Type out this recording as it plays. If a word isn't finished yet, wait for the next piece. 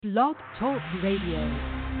Blog Talk Radio.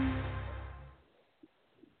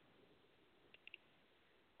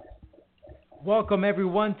 Welcome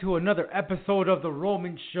everyone to another episode of The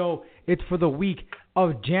Roman Show. It's for the week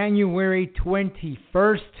of January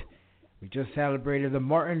 21st. We just celebrated the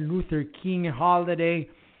Martin Luther King holiday.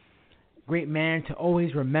 Great man to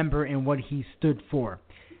always remember and what he stood for.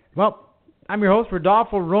 Well, I'm your host,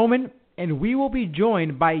 Rodolfo Roman, and we will be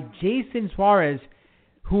joined by Jason Soares,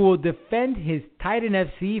 who will defend his Titan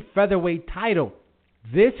FC featherweight title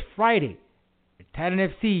this Friday at Titan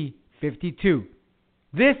FC 52.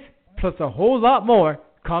 This plus a whole lot more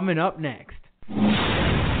coming up next.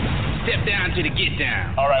 Step down to the get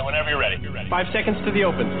down. All right, whenever you're ready. 5 seconds to the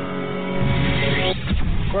open.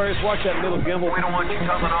 Aquarius, watch that little gimbal. We don't want you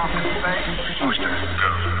coming off in space. Booster, go.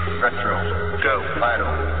 Retro, go. Vital,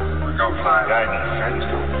 go. Flight. Guidance,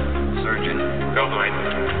 surgeon, go. Flight.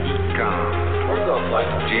 Com. We're go. Flight.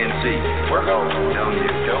 GNC, we're go. Down you,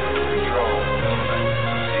 go. Control.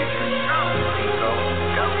 Procedure, go.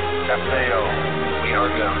 Go. FAO, we are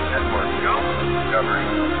go. Network, go. Discovery,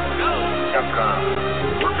 go. Capcom,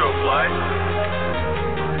 we're go. Flight.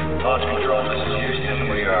 Launch control, this is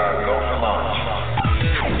Houston. We are go for launch.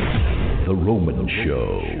 The Roman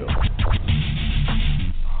Show.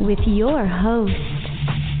 With your host,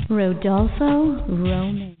 Rodolfo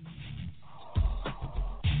Roman.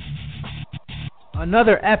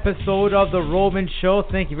 Another episode of The Roman Show.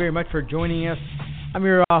 Thank you very much for joining us. I'm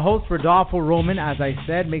your host, Rodolfo Roman. As I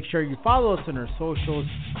said, make sure you follow us on our socials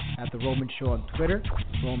at The Roman Show on Twitter,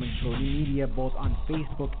 Roman Show Media, both on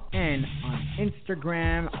Facebook and on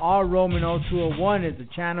Instagram. All Roman 0201 is the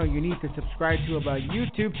channel you need to subscribe to about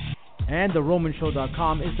YouTube, and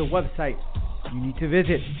TheRomanShow.com is the website you need to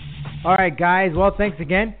visit. All right, guys. Well, thanks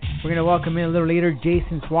again. We're going to welcome in a little later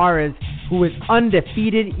Jason Soares, who is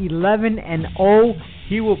undefeated, 11-0.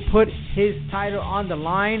 He will put his title on the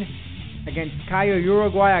line against Caio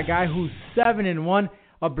Uruguay, a guy who's 7-1,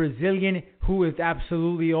 a Brazilian who is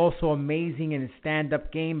absolutely also amazing in his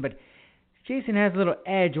stand-up game. But Jason has a little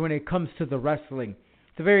edge when it comes to the wrestling.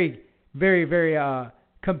 It's a very, very, very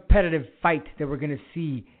competitive fight that we're going to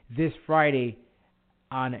see this Friday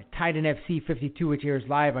on Titan FC 52, which airs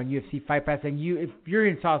live on UFC Fight Pass. And if you're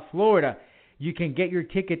in South Florida, you can get your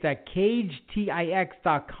tickets at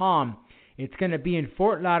CageTix.com. It's going to be in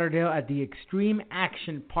Fort Lauderdale at the Extreme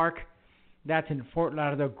Action Park. That's in Fort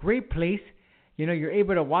Lauderdale. Great place. You know, you're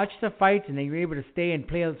able to watch the fights, and then you're able to stay and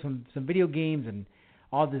play some video games and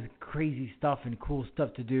all this crazy stuff and cool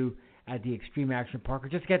stuff to do at the Extreme Action Park. Or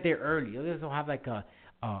just get there early. They also have like a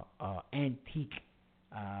antique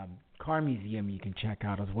car museum you can check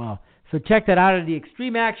out as well. So check that out at the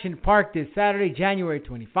Extreme Action Park this Saturday, January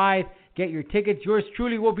 25. Get your tickets. Yours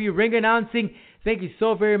truly will be ring announcing. Thank you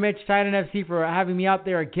so very much, Titan FC, for having me out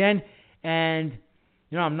there again. And,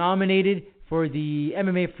 you know, I'm nominated for the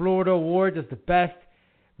MMA Florida Awards as the best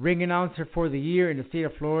ring announcer for the year in the state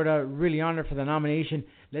of Florida. Really honored for the nomination.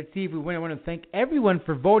 Let's see if we win. I want to thank everyone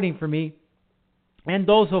for voting for me, and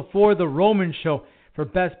also for The Roman Show for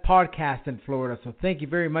best podcast in Florida. So thank you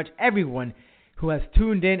very much, everyone who has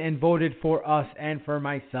tuned in and voted for us and for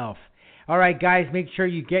myself. All right, guys, make sure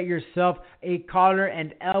you get yourself a collar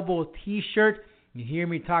and elbow t-shirt. You hear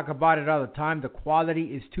me talk about it all the time. The quality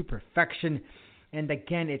is to perfection. And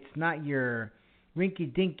again, it's not your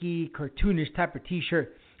rinky-dinky, cartoonish type of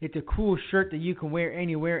t-shirt. It's a cool shirt that you can wear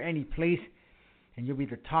anywhere, any place, and you'll be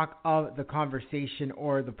the talk of the conversation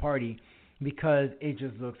or the party because it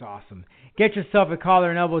just looks awesome. Get yourself a collar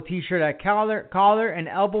and elbow t-shirt at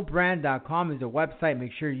collarandelbowbrand.com is the website.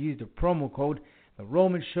 Make sure you use the promo code The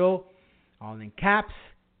Roman Show, all in caps,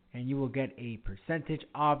 and you will get a percentage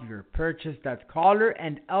of your purchase. That's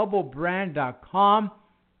collarandelbowbrand.com.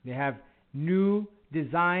 They have new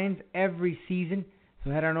designs every season, so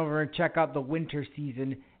head on over and check out the winter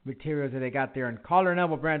season materials that they got there on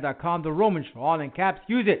collarandelbowbrand.com. The Roman Show, all in caps.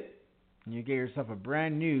 Use it, and you get yourself a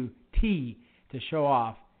brand new tee to show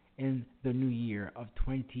off in the new year of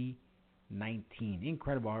 2019.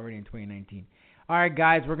 Incredible, already in 2019. All right,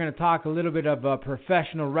 guys, we're going to talk a little bit of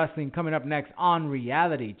professional wrestling coming up next on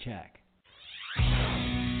Reality Check.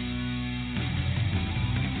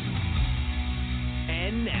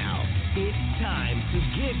 And now, it's time to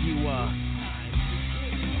give you a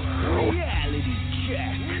reality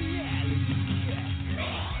check.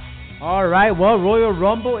 All right, well, Royal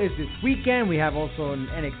Rumble is this weekend. We have also an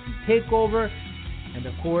NXT TakeOver. And,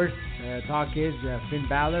 of course, talk is Finn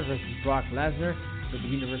Balor versus Brock Lesnar for the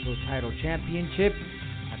Universal Title Championship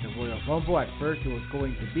at the Royal Rumble. At first, it was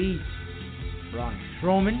going to be Braun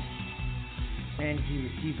Strowman, and he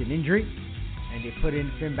received an injury. and they put in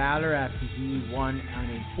Finn Balor after he won on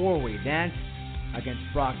a four-way dance. against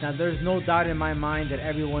Brock. Now, there's no doubt in my mind that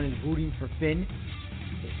everyone is rooting for Finn.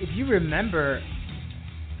 If you remember,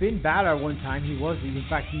 Finn Balor one time, he was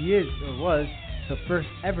the first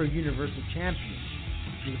ever Universal Champion.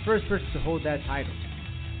 He was the first person to hold that title.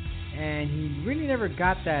 And he really never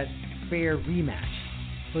got that fair rematch.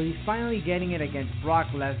 So he's finally getting it against Brock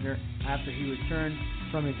Lesnar after he returned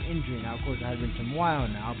from his injury. Now, of course, it has been some while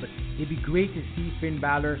now, but it'd be great to see Finn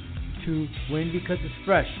Balor to win because it's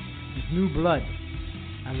fresh. It's new blood.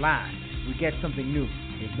 At last, we get something new.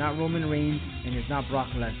 It's not Roman Reigns and it's not Brock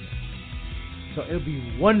Lesnar. So it'll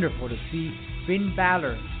be wonderful to see Finn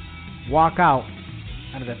Balor walk out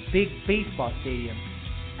of the big baseball stadium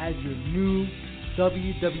as your new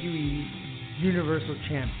WWE Universal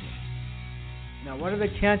Champion. Now, what are the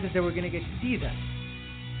chances that we're going to get to see that?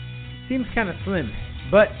 Seems kind of slim,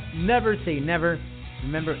 but never say never.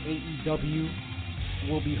 Remember, AEW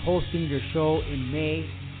will be hosting their show in May,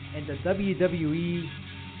 and the WWE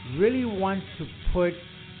really wants to put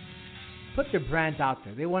their brands out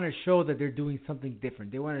there. They want to show that they're doing something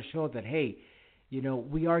different. They want to show that, hey,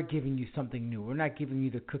 we are giving you something new. We're not giving you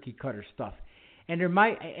the cookie cutter stuff. And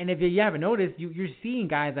if you haven't noticed, you're seeing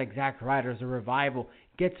guys like Zack Ryder as a Revival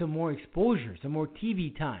get some more exposure, some more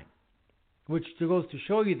TV time, which goes to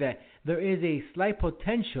show you that there is a slight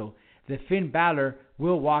potential that Finn Balor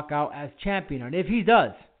will walk out as champion. And if he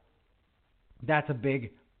does, that's a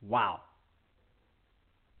big wow.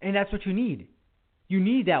 And that's what you need. You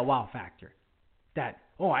need that wow factor. That,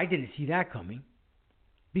 I didn't see that coming.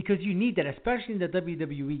 Because you need that, especially in the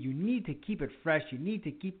WWE. You need to keep it fresh. You need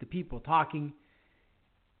to keep the people talking.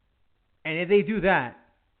 And if they do that,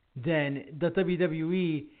 then the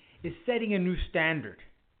WWE is setting a new standard.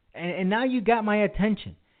 And now you got my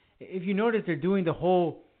attention. If you notice, they're doing the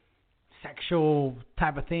whole sexual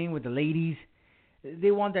type of thing with the ladies.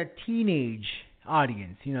 They want that teenage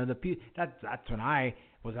audience. That's when I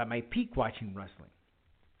was at my peak watching wrestling.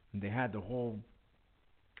 And they had the whole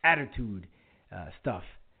attitude stuff.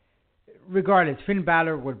 Regardless, Finn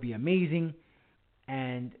Balor would be amazing.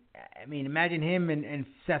 And, imagine him and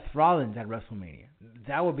Seth Rollins at WrestleMania.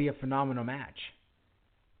 That would be a phenomenal match.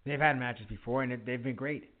 They've had matches before, and they've been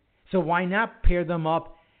great. So why not pair them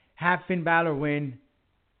up, have Finn Balor win,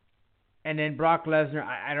 and then Brock Lesnar,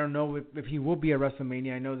 I don't know if he will be at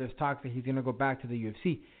WrestleMania. I know there's talks that he's going to go back to the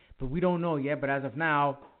UFC, but we don't know yet. But as of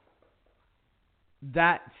now,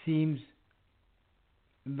 that seems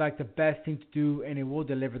like the best thing to do, and it will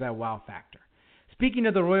deliver that wow factor. Speaking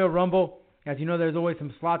of the Royal Rumble, as you know, there's always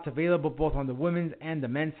some slots available both on the women's and the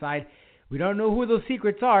men's side. We don't know who those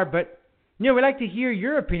secrets are, but we'd like to hear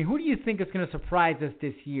your opinion. Who do you think is going to surprise us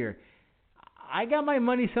this year? I got my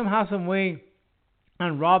money somehow, some way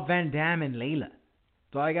on Rob Van Dam and Layla.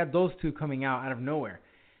 So I got those two coming out of nowhere.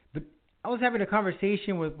 But I was having a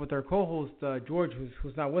conversation with our co-host, George,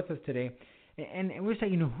 who's not with us today. And we're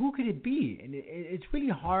saying, who could it be? And it's really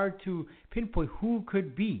hard to pinpoint who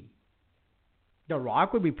could be. The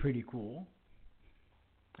Rock would be pretty cool.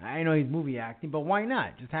 I know he's movie acting, but why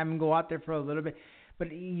not? Just have him go out there for a little bit. But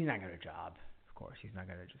he's not got a job, of course. He's not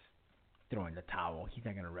going to just throw in the towel. He's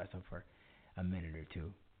not going to wrestle for a minute or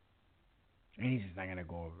two. And he's just not going to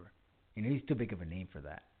go over. He's too big of a name for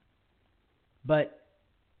that. But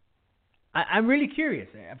I'm really curious.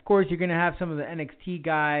 Of course, you're going to have some of the NXT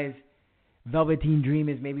guys. Velveteen Dream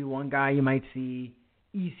is maybe one guy you might see.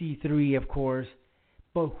 EC3, of course.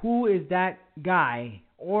 But who is that guy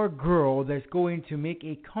or girl that's going to make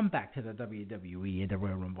a comeback to the WWE in the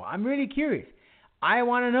Royal Rumble? I'm really curious. I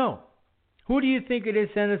want to know. Who do you think it is?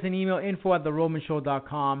 Send us an email,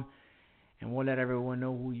 info@theromanshow.com, and we'll let everyone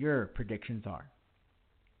know who your predictions are.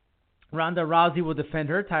 Ronda Rousey will defend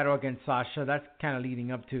her title against Sasha. That's kind of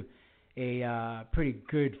leading up to a pretty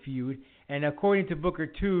good feud. And according to Booker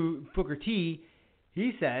T,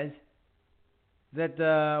 he says that,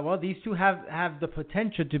 these two have the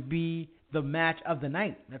potential to be the match of the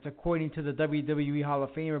night. That's according to the WWE Hall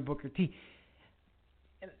of Famer, Booker T.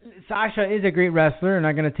 Sasha is a great wrestler, and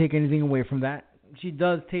I'm not going to take anything away from that. She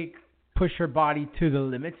does push her body to the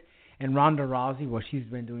limits. And Ronda Rousey, she's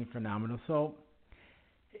been doing phenomenal. So,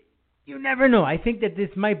 you never know. I think that this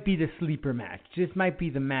might be the sleeper match. This might be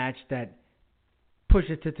the match that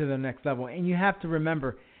pushes it to the next level. And you have to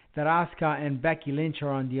remember that Asuka and Becky Lynch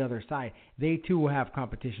are on the other side. They too will have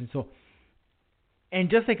competition. So, and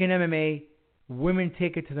just like in MMA, women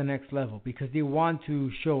take it to the next level because they want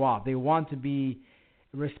to show off. They want to be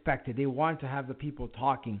respected. They want to have the people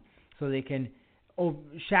talking so they can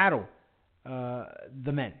shadow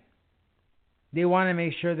the men. They want to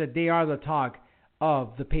make sure that they are the talk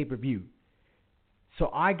of the pay-per-view. So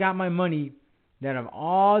I got my money that of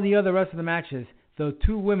all the other rest of the matches, the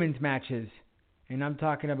two women's matches, and I'm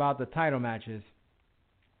talking about the title matches,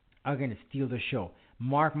 are going to steal the show.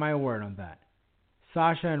 Mark my word on that.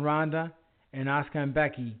 Sasha and Ronda and Asuka and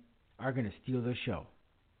Becky are going to steal the show.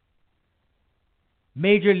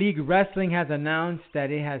 Major League Wrestling has announced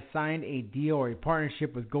that it has signed a deal or a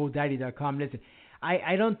partnership with GoDaddy.com. Listen,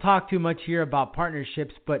 I don't talk too much here about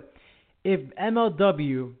partnerships, but if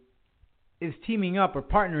MLW is teaming up or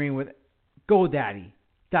partnering with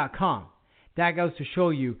GoDaddy.com, that goes to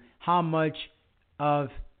show you how much of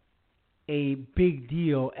a big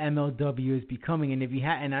deal MLW is becoming. And if you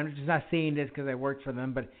and I'm just not saying this because I worked for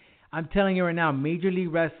them, but I'm telling you right now, Major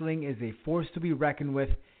League Wrestling is a force to be reckoned with.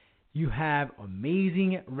 You have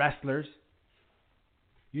amazing wrestlers.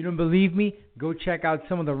 You don't believe me? Go check out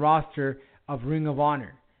some of the roster of Ring of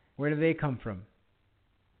Honor. Where do they come from?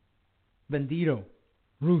 Bandito,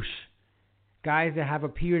 Roosh, guys that have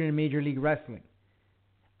appeared in Major League Wrestling.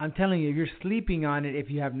 I'm telling you, you're sleeping on it if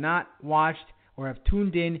you have not watched or have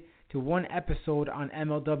tuned in to one episode on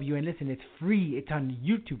MLW. And listen, it's free. It's on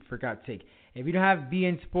YouTube, for God's sake. If you don't have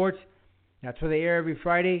BN Sports, that's where they air every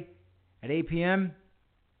Friday at 8 p.m.,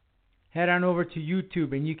 head on over to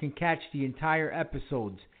YouTube and you can catch the entire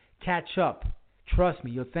episodes. Catch up. Trust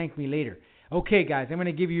me, you'll thank me later. Okay, guys, I'm going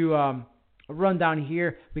to give you a rundown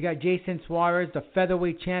here. We got Jason Soares, the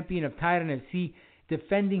featherweight champion of Titan FC,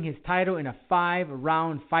 defending his title in a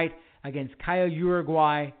 5-round fight against Caio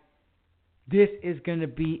Uruguay. This is going to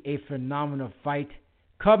be a phenomenal fight.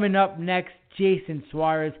 Coming up next, Jason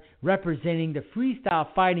Soares representing the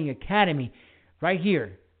Freestyle Fighting Academy right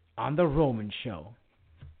here on The Roman Show.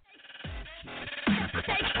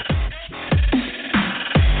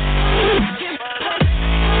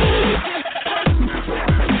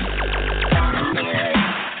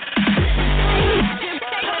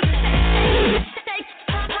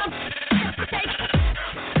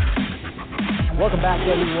 Welcome back,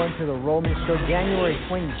 everyone, to The Roman Show. January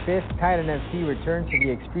 25th, Titan FC returns to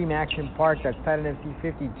the Extreme Action Park. That's Titan FC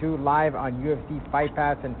 52 live on UFC Fight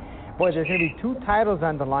Pass. And boy, there's going to be 2 titles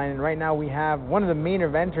on the line. And right now we have one of the main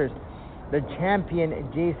eventers, the champion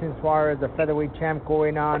Jason Soares, the featherweight champ,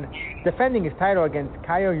 going on defending his title against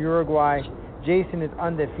Caio Uruguay. Jason is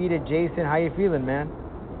undefeated. Jason, how you feeling, man?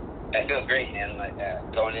 I feel great, man.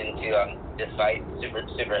 Going into this fight,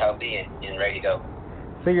 super healthy and ready to go.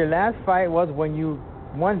 So your last fight was when you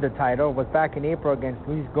won the title, was back in April against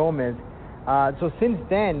Luis Gomez. So since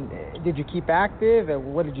then, did you keep active?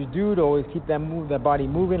 What did you do to always keep that body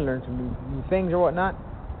moving, learn some new things or whatnot?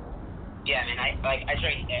 Yeah, I mean, I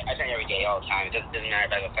train every day, all the time. It doesn't matter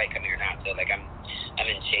if I have a fight coming or not. So I'm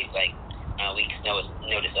in shape weeks notice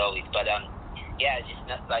always. But yeah, it's just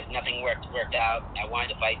nothing worked out. I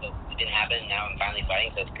wanted to fight, but it didn't happen. Now I'm finally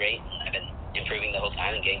fighting, so it's great. And I've been improving the whole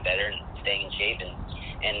time and getting better and staying in shape and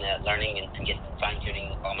learning and getting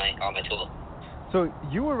fine-tuning all my tools. So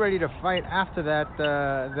you were ready to fight after that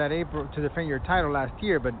April to defend your title last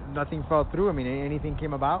year, but nothing fell through. I mean, anything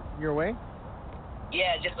came about your way?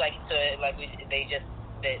 Yeah, just they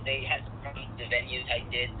had some problems with the venues I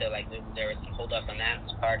did, so there was some holdups on that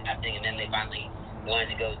part happening, and then they finally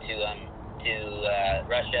wanted to go to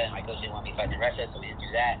Russia, and my coach didn't want me fighting in Russia, so we didn't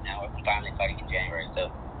do that. Now we're finally fighting in January,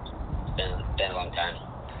 so it's been a long time.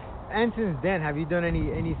 And since then, have you done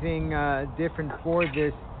anything different for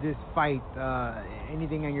this fight?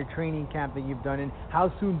 Anything on your training camp that you've done? And how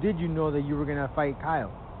soon did you know that you were gonna fight Caio?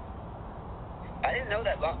 I didn't know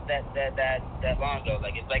that long ago.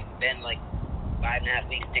 It's been 5.5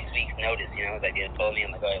 weeks, 6 weeks notice. You know, they told me,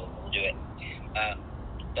 I'm like, all right, we'll do it.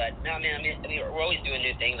 But no, I mean, we're always doing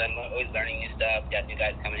new things. I'm always learning new stuff. Got new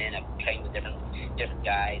guys coming in. I'm training with different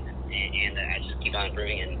guys, and I just keep on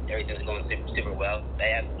improving, and everything's going super well.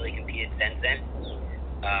 I haven't really competed since then,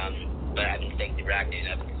 but I've been staying super active.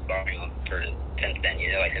 I've been sparring since then.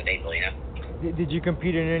 Since April. Did you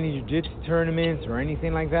compete in any jiu-jitsu tournaments or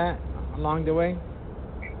anything like that along the way?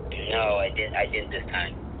 No, I did this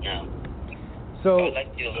time. No. So I would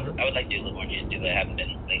like to do a little more jiu-jitsu, but I haven't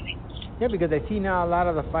been lately. Yeah, because I see now a lot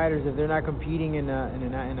of the fighters, if they're not competing in a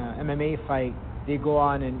MMA fight, they go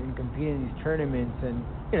on and compete in these tournaments, and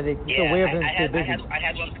it's a way of them to stay busy. I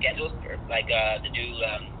had one scheduled for to do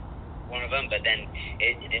one of them, but then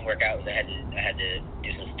it didn't work out. I had to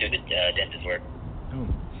do some stupid dentist work. Oh.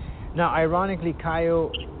 Now, ironically,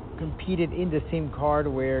 Caio competed in the same card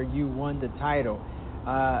where you won the title.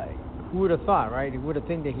 Who would have thought, right? Who would have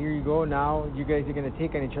think that here you go now, you guys are going to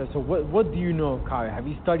take on each other. So what do you know of Caio? Have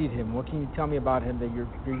you studied him? What can you tell me about him that you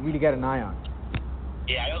really got an eye on?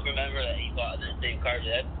 Yeah, I don't remember that he fought in the same card.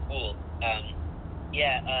 That's cool. I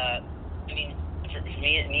mean, for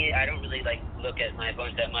me, I don't really look at my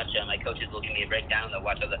opponents that much. My coaches will give me a breakdown. They'll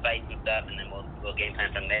watch all the fights and stuff, and then we'll game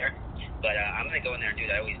plan from there. But I'm gonna go in there and do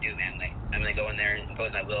what I always do, man. Like I'm gonna go in there and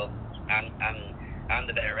impose my will. I'm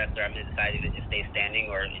the better wrestler. I'm gonna decide if it stays standing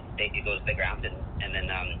or it goes to the ground, and then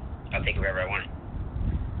I'll take it wherever I want it.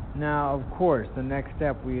 Now, of course, the next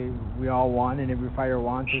step we all want, and every fighter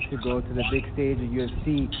wants, is to go to the big stage of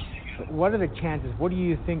UFC. But what are the chances? What do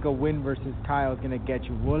you think a win versus Kyle is going to get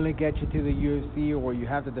you? Will it get you to the UFC, or you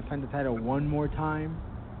have to defend the title one more time?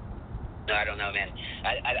 No, I don't know, man.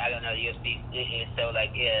 I don't know. The UFC is so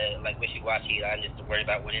like wishy-washy. I'm just worried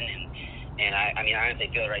about winning, and I mean, I honestly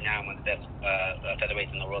feel right now I'm one of the best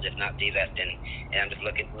featherweights in the world, if not the best. And I'm just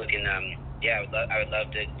looking. Yeah, I would love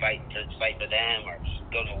to fight for them, or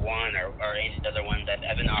go to one, or any other ones.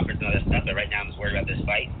 I've been offered some other stuff, but right now I'm just worried about this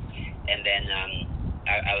fight. And then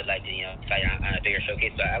I would like to fight on a bigger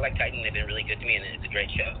showcase. But I like Titan. They've been really good to me, and it's a great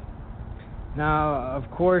show. Now, of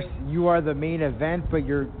course, you are the main event, but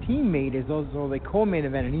your teammate is also the co-main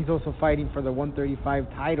event, and he's also fighting for the 135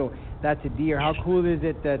 title. That's Adir. How cool is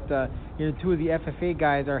it that two of the FFA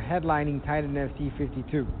guys are headlining Titan FC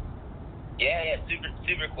 52? Yeah,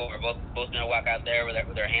 super cool. We're both gonna walk out there with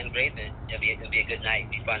our hands raised, and it'll be a good night.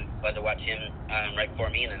 It'll be fun to watch him right before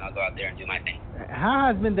me, and then I'll go out there and do my thing. How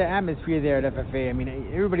has been the atmosphere there at FFA? I mean,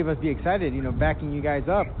 everybody must be excited, backing you guys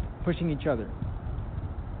up, pushing each other.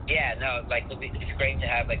 Yeah, no, it's great to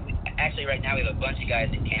have, actually right now we have a bunch of guys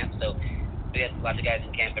in camp, so we have lots of guys in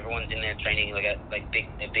camp. Everyone's in there training, a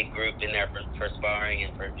big group in there for sparring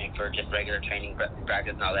and for just regular training,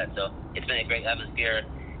 practice and all that. So it's been a great atmosphere,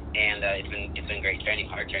 and it's been great training,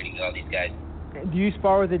 hard training with all these guys. Do you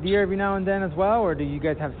spar with Adir every now and then as well, or do you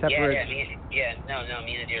guys have separate? Me and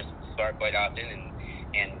Adir spar quite often,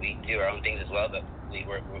 and we do our own things as well, but we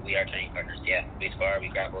are training partners. Yeah, we spar, we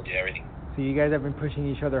grapple, do everything. So you guys have been pushing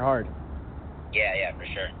each other hard. Yeah, for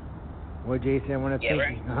sure. Well, Jason, I want to thank you.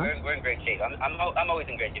 We're in great shape. I'm always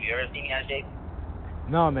in great shape. Have you ever seen me out of shape?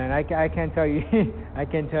 No, man, I can't tell you. I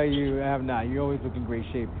can't tell you I have not. You always look in great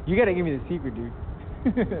shape. You got to give me the secret, dude. I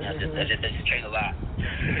just train a lot.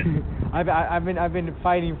 I've been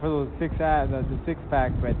fighting for those the six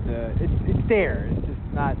pack, but it's there. It's just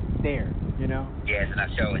not there, Yeah, it's not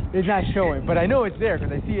showing. It's not showing, but I know it's there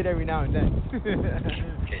because I see it every now and then.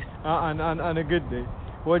 on a good day.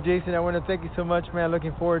 Well, Jason, I want to thank you so much, man.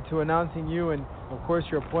 Looking forward to announcing you and, of course,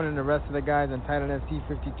 your opponent and the rest of the guys on Titan FC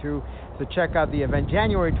 52. So check out the event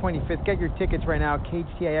January 25th. Get your tickets right now,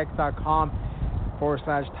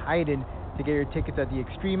 cagetix.com/Titan to get your tickets at the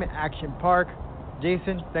Extreme Action Park.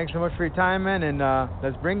 Jason, thanks so much for your time, man, and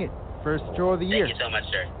let's bring it. First show of the year. Thank you so much,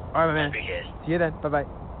 sir. All right, man. I appreciate it. See you then. Bye-bye.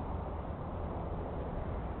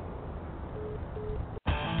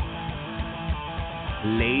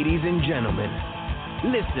 Ladies and gentlemen,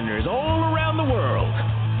 listeners all around the world,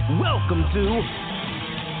 welcome to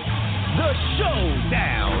The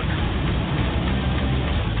Showdown.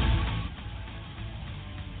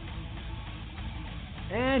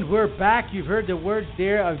 And we're back. You've heard the words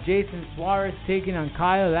there of Jason Soares taking on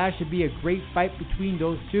Kyle. That should be a great fight between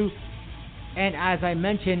those two. And as I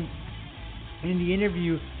mentioned in the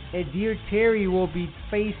interview, Adir Terry will be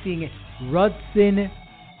facing Rudson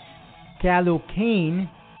Calocane,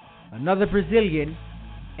 another Brazilian,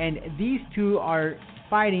 and these two are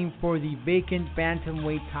fighting for the vacant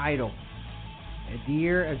bantamweight title.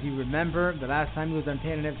 Adir, as you remember, the last time he was on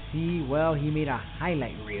Titan FC, well, he made a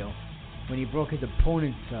highlight reel when he broke his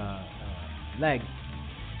opponent's leg,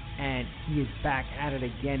 and he is back at it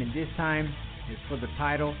again, and this time it's for the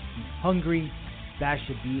title. He's hungry. That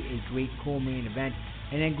should be a great co-main event.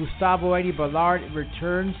 And then Gustavo Eddie Ballard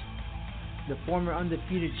returns, the former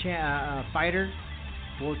undefeated fighter,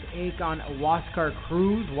 will take on Huáscar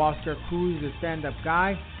Cruz. Huáscar Cruz is a stand-up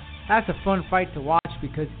guy. That's a fun fight to watch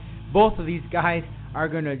because both of these guys are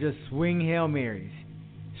going to just swing Hail Marys.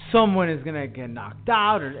 Someone is going to get knocked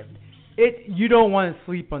out. You don't want to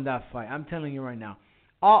sleep on that fight. I'm telling you right now.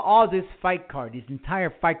 All this fight card, this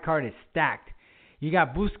entire fight card is stacked. You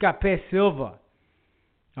got Buscapé Silva.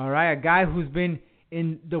 All right, a guy who's been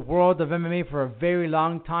in the world of MMA for a very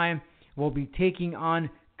long time, will be taking on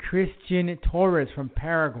Christian Torres from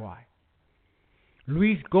Paraguay.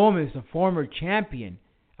 Luis Gomez, the former champion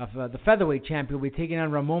of the featherweight champion, will be taking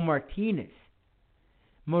on Ramon Martinez.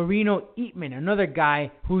 Marino Eatman, another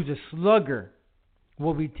guy who's a slugger,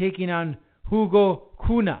 will be taking on Hugo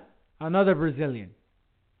Cunha, another Brazilian.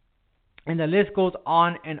 And the list goes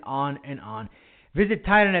on and on and on. Visit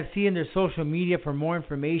Titan FC and their social media for more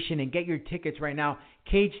information and get your tickets right now.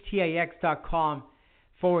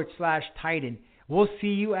 cagetix.com/Titan. We'll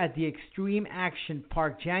see you at the Extreme Action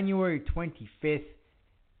Park January 25th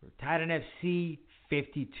for Titan FC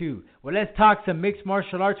 52. Well, let's talk some mixed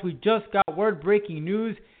martial arts. We just got breaking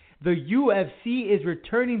news The UFC is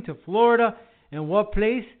returning to Florida. And what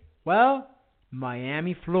place? Well,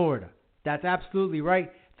 Miami, Florida. That's absolutely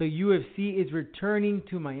right. The UFC is returning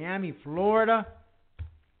to Miami, Florida.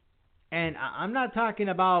 And I'm not talking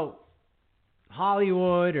about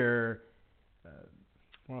Hollywood or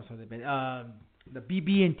what else has it been? The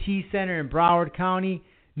BB&T Center in Broward County.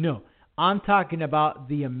 No, I'm talking about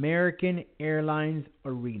the American Airlines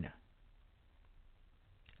Arena.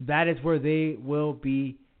 That is where they will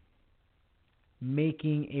be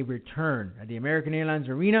making a return at the American Airlines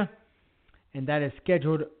Arena, and that is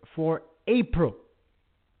scheduled for April.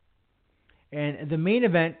 And the main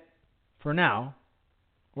event for now,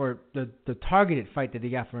 or the targeted fight that they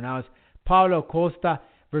got for now, is Paulo Costa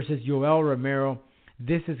versus Yoel Romero.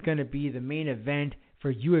 This is going to be the main event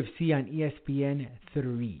for UFC on ESPN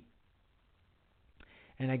 3.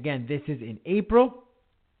 And again, this is in April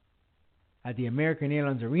at the American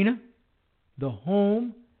Airlines Arena, the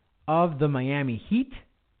home of the Miami Heat.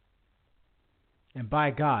 And by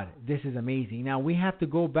God, this is amazing. Now, we have to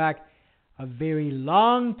go back a very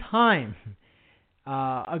long time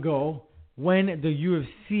ago when the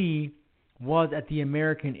UFC was at the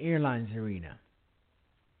American Airlines Arena.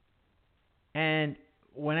 And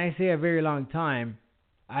when I say a very long time,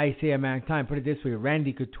 I say a long time. Put it this way,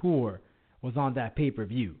 Randy Couture was on that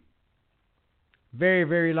pay-per-view. Very,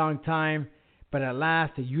 very long time. But at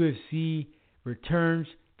last, the UFC returns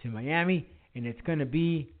to Miami, and it's going to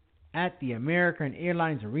be at the American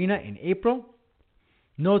Airlines Arena in April.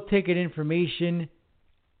 No ticket information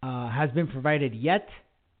has been provided yet.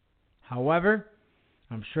 However,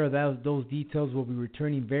 I'm sure that those details will be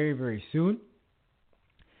returning very, very soon.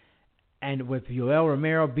 And with Yoel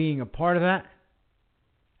Romero being a part of that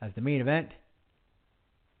as the main event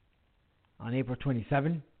on April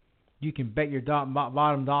 27, you can bet your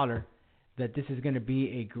bottom dollar that this is going to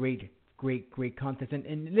be a great, great, great contest.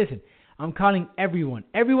 And listen, I'm calling everyone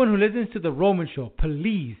who listens to the Roman Show,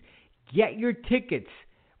 please get your tickets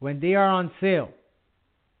when they are on sale.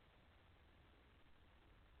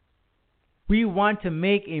 We want to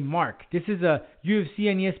make a mark. This is a UFC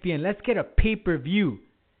and ESPN. Let's get a pay-per-view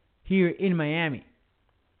here in Miami.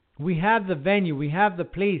 We have the venue. We have the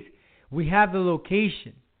place. We have the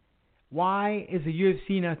location. Why is the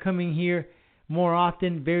UFC not coming here more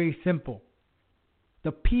often? Very simple.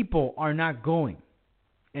 The people are not going,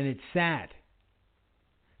 and it's sad.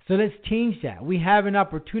 So let's change that. We have an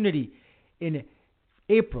opportunity in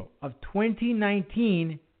April of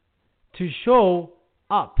 2019 to show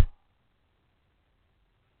up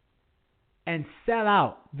and sell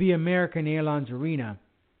out the American Airlines Arena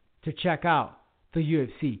to check out the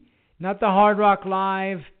UFC. Not the Hard Rock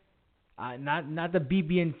Live, not the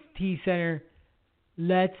BB&T Center.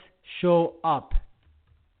 Let's show up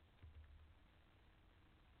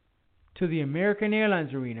to the American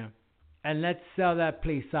Airlines Arena and let's sell that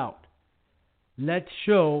place out. Let's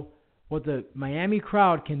show what the Miami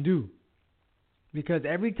crowd can do. Because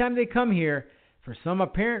every time they come here, for some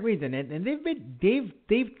apparent reason, and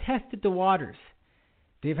they've tested the waters.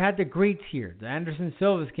 They've had the greats here. The Anderson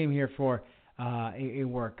Silvas came here for a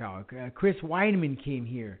workout. Chris Weidman came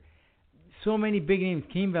here. So many big names.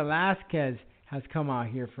 Cain Velasquez has come out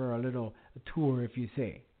here for a little tour, if you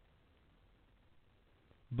say.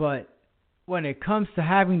 But when it comes to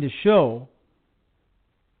having the show,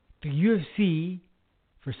 the UFC,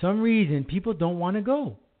 for some reason, people don't want to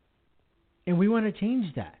go. And we want to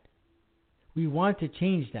change that. We want to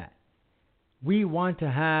change that. We want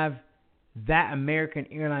to have that American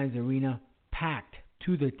Airlines Arena packed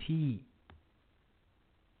to the T.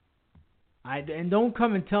 And don't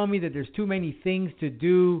come and tell me that there's too many things to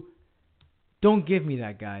do. Don't give me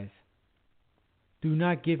that, guys. Do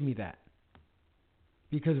not give me that.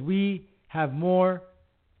 Because we have more.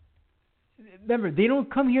 Remember, they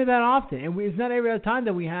don't come here that often. And it's not every other time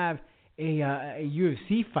that we have a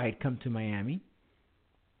UFC fight come to Miami.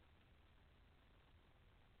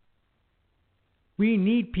 We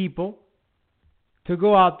need people to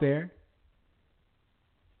go out there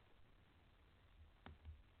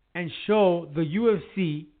and show the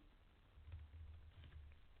UFC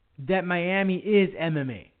that Miami is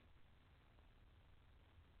MMA.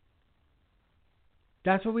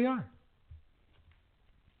 That's what we are.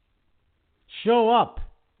 Show up,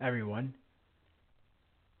 everyone.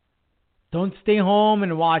 Don't stay home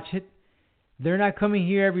and watch it. They're not coming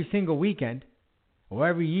here every single weekend or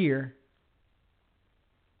every year.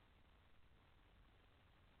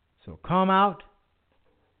 So come out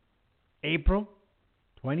April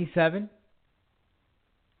 27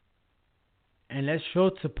 and let's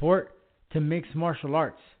show support to mixed martial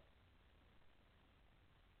arts.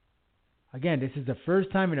 Again, this is the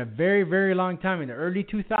first time in a very, very long time, in the early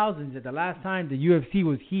 2000s, that the last time the UFC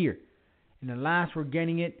was here. And the last we're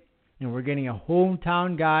getting it, and we're getting a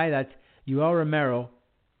hometown guy, that's Yoel Romero,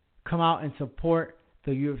 come out and support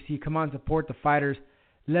the UFC. Come out and support the fighters.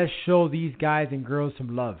 Let's show these guys and girls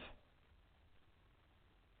some love.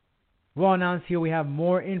 We'll announce here we have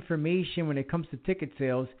more information when it comes to ticket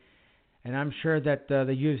sales, and I'm sure that the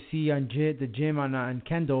UFC on the gym on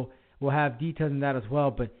Kendall will have details on that as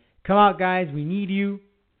well. But come out, guys. We need you.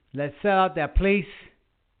 Let's sell out that place.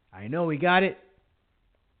 I know we got it.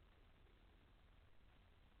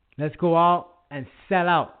 Let's go out and sell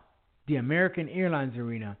out the American Airlines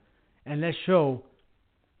Arena, and let's show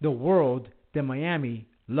the world that Miami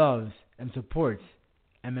loves and supports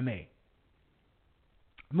MMA.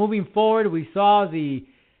 Moving forward, we saw the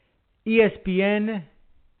ESPN,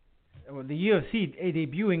 the UFC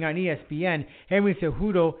debuting on ESPN, Henry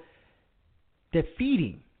Cejudo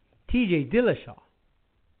defeating TJ Dillashaw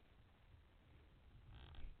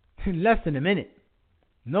in less than a minute.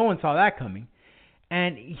 No one saw that coming.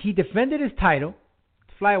 And he defended his title,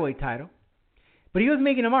 flyweight title, but he was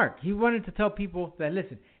making a mark. He wanted to tell people that,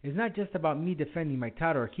 listen, it's not just about me defending my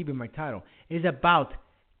title or keeping my title. It's about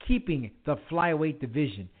keeping the flyweight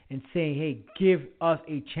division and saying, hey, give us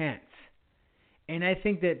a chance. And I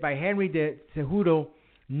think that by Henry Cejudo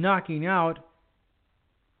knocking out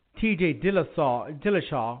TJ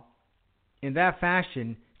Dillashaw in that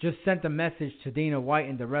fashion, just sent a message to Dana White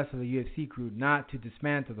and the rest of the UFC crew not to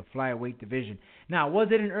dismantle the flyweight division. Now, was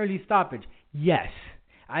it an early stoppage? Yes.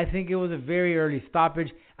 I think it was a very early stoppage.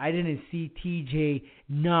 I didn't see TJ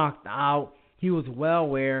knocked out. He was well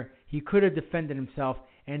aware. He could have defended himself,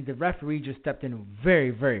 and the referee just stepped in very,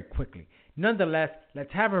 very quickly. Nonetheless,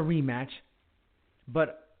 let's have a rematch.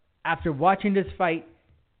 But after watching this fight,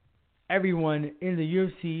 everyone in the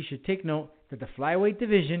UFC should take note that the flyweight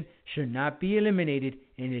division should not be eliminated,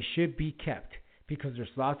 and it should be kept, because there's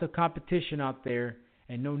lots of competition out there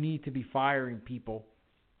and no need to be firing people,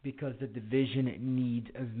 because the division needs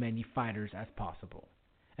as many fighters as possible.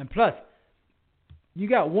 And plus, you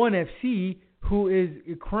got ONE FC who is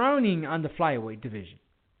crowning on the flyweight division.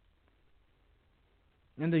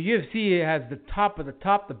 And the UFC has the top of the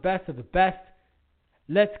top, the best of the best.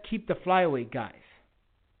 Let's keep the flyweight guys.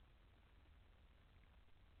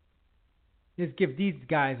 Let's give these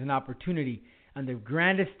guys an opportunity on the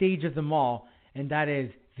grandest stage of them all, and that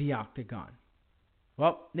is the Octagon.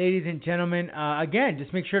 Well, ladies and gentlemen, again,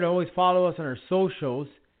 just make sure to always follow us on our socials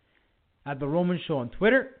at The Roman Show on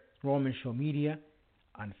Twitter, Roman Show Media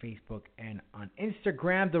on Facebook and on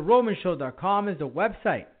Instagram. TheRomanShow.com is the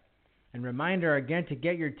website. And reminder again to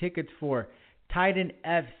get your tickets for Titan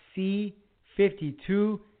FC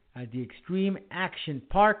 52 at the Extreme Action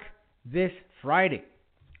Park this Friday.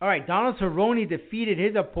 All right, Donald Cerrone defeated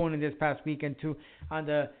his opponent this past weekend too on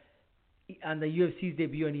the UFC's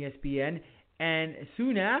debut on ESPN. And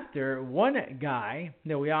soon after, one guy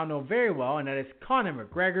that we all know very well, and that is Conor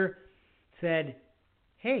McGregor, said,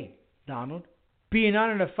 hey, Donald, be an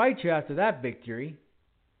honor to fight you after that victory.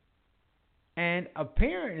 And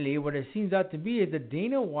apparently what it seems out to be is that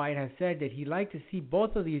Dana White has said that he'd like to see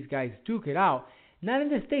both of these guys duke it out, not in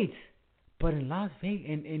the States, but in Las Vegas,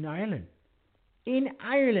 in Ireland. In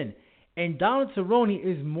Ireland. And Donald Cerrone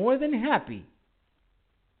is more than happy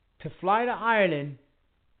to fly to Ireland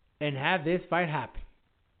and have this fight happen.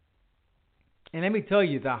 And let me tell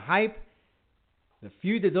you, the hype, the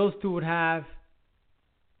feud that those two would have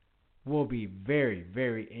will be very,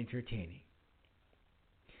 very entertaining.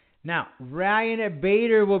 Now, Ryan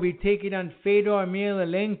Bader will be taking on Fedor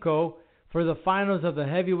Emelianenko for the finals of the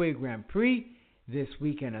Heavyweight Grand Prix this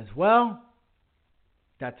weekend as well.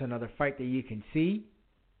 That's another fight that you can see.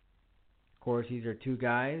 Of course, these are two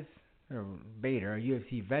guys. Bader, a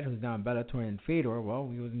UFC vet who's now in Bellator, and Fedor, well,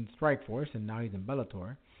 he was in Strikeforce and now he's in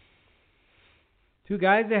Bellator. Two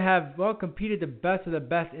guys that have, well, competed the best of the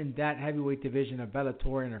best in that heavyweight division of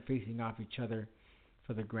Bellator and are facing off each other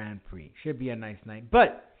for the Grand Prix. Should be a nice night.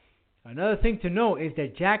 But another thing to note is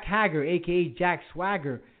that Jack Hager, a.k.a. Jack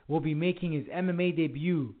Swagger, will be making his MMA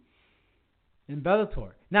debut in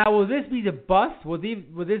Bellator. Now, will this be the bust? Will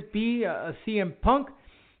this be a CM Punk?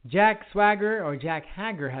 Jack Swagger or Jack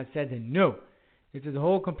Hager has said that no. This is a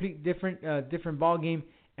whole complete different ball game,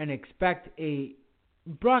 and expect a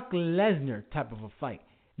Brock Lesnar type of a fight,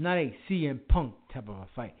 not a CM Punk type of a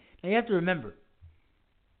fight. Now, you have to remember,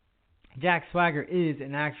 Jack Swagger is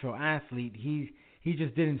an actual athlete. He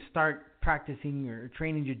just didn't start practicing or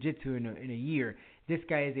training jiu-jitsu in a year. This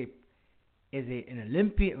guy is an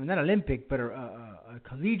Olympic, not Olympic, but a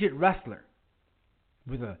collegiate wrestler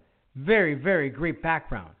with a very, very great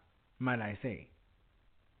background, might I say.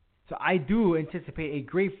 So I do anticipate a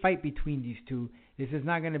great fight between these two. This is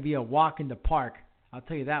not going to be a walk in the park, I'll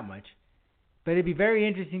tell you that much. But it'd be very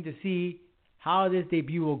interesting to see how this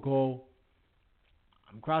debut will go.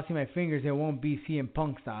 I'm crossing my fingers it won't be CM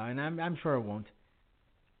Punk style, and I'm sure it won't.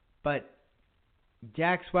 But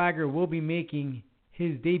Jack Swagger will be making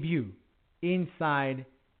his debut inside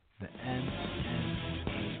the MMA.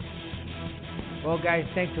 Well, guys,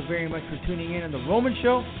 thanks so very much for tuning in on The Roman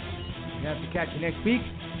Show. We have to catch you next week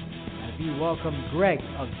as we welcome Greg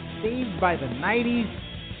of Saved by the 90s.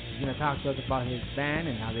 He's going to talk to us about his band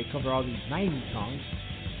and how they cover all these 90s songs.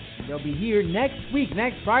 And they'll be here next week,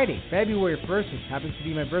 next Friday, February 1st, which happens to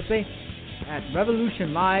be my birthday, at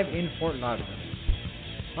Revolution Live in Fort Lauderdale.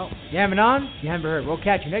 Well, you haven't on, you haven't heard. We'll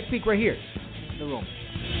catch you next week right here, The Roman.